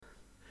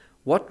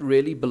what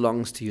really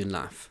belongs to you in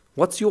life.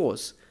 What's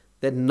yours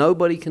that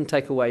nobody can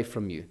take away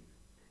from you?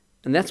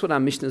 And that's what our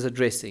mission is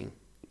addressing.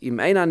 Im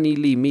ein ani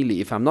li mili.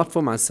 If I'm not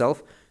for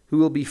myself, who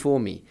will be for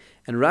me?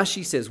 And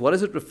Rashi says, what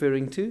is it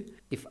referring to?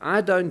 If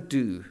I don't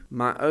do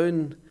my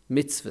own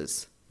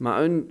mitzvahs, my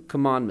own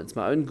commandments,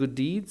 my own good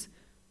deeds,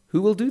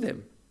 who will do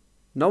them?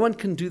 No one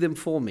can do them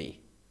for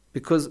me.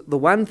 Because the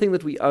one thing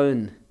that we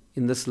own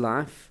in this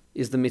life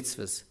is the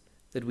mitzvahs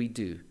that we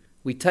do.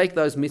 We take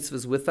those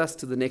mitzvahs with us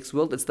to the next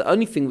world. It's the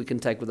only thing we can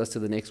take with us to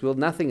the next world,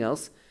 nothing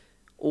else.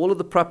 All of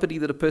the property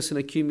that a person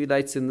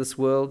accumulates in this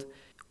world,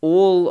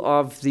 all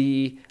of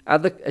the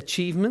other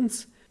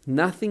achievements,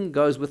 nothing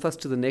goes with us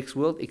to the next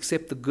world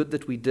except the good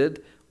that we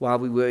did while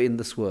we were in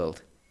this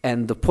world.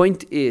 And the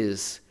point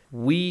is,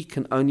 we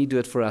can only do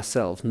it for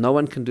ourselves. No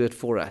one can do it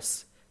for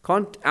us.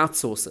 Can't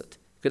outsource it.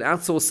 You can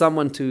outsource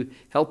someone to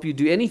help you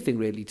do anything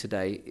really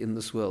today in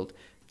this world.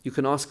 You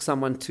can ask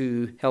someone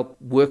to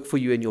help work for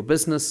you in your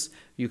business.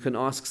 You can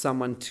ask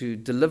someone to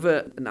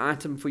deliver an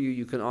item for you.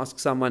 You can ask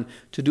someone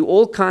to do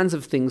all kinds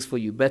of things for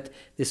you. But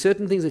there's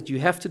certain things that you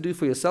have to do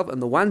for yourself.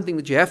 And the one thing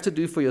that you have to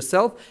do for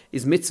yourself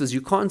is mitzvahs.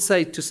 You can't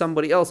say to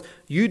somebody else,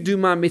 you do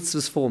my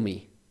mitzvahs for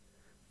me.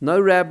 No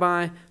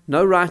rabbi,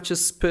 no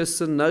righteous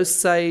person, no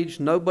sage,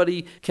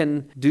 nobody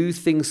can do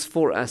things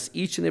for us.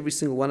 Each and every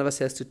single one of us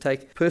has to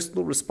take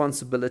personal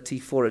responsibility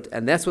for it.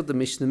 And that's what the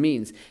Mishnah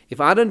means.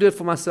 If I don't do it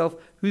for myself,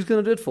 who's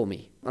going to do it for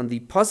me? On the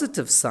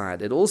positive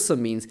side, it also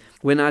means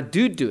when I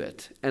do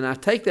it and I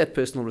take that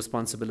personal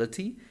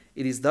responsibility,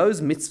 it is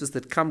those mitzvahs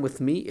that come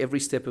with me every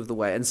step of the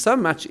way. And so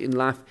much in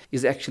life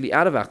is actually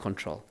out of our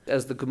control.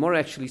 As the Gemara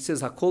actually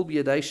says, Hakol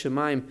b'yadei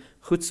shemaim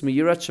chutz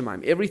miyirat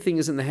shemaim. Everything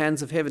is in the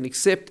hands of heaven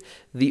except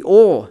the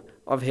awe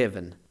of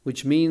heaven,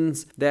 which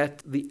means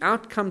that the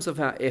outcomes of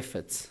our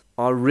efforts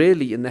are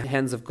really in the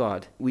hands of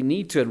God. We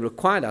need to and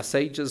require, our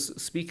sages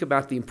speak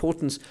about the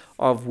importance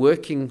of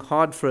working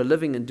hard for a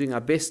living and doing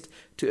our best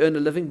to earn a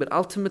living, but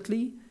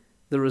ultimately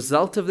the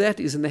result of that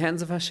is in the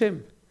hands of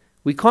Hashem.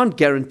 We can't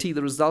guarantee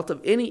the result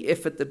of any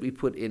effort that we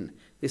put in.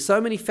 There's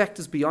so many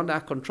factors beyond our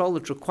control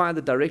that require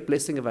the direct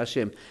blessing of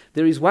Hashem.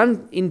 There is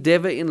one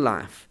endeavor in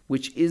life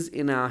which is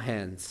in our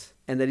hands,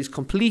 and that is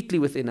completely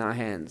within our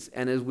hands,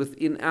 and is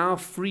within our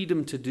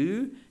freedom to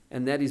do,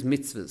 and that is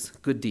mitzvahs,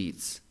 good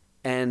deeds.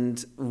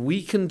 And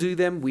we can do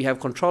them. We have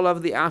control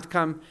over the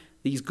outcome.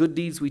 These good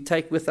deeds we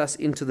take with us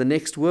into the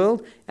next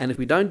world, and if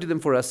we don't do them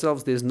for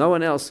ourselves, there's no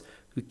one else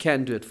who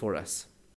can do it for us.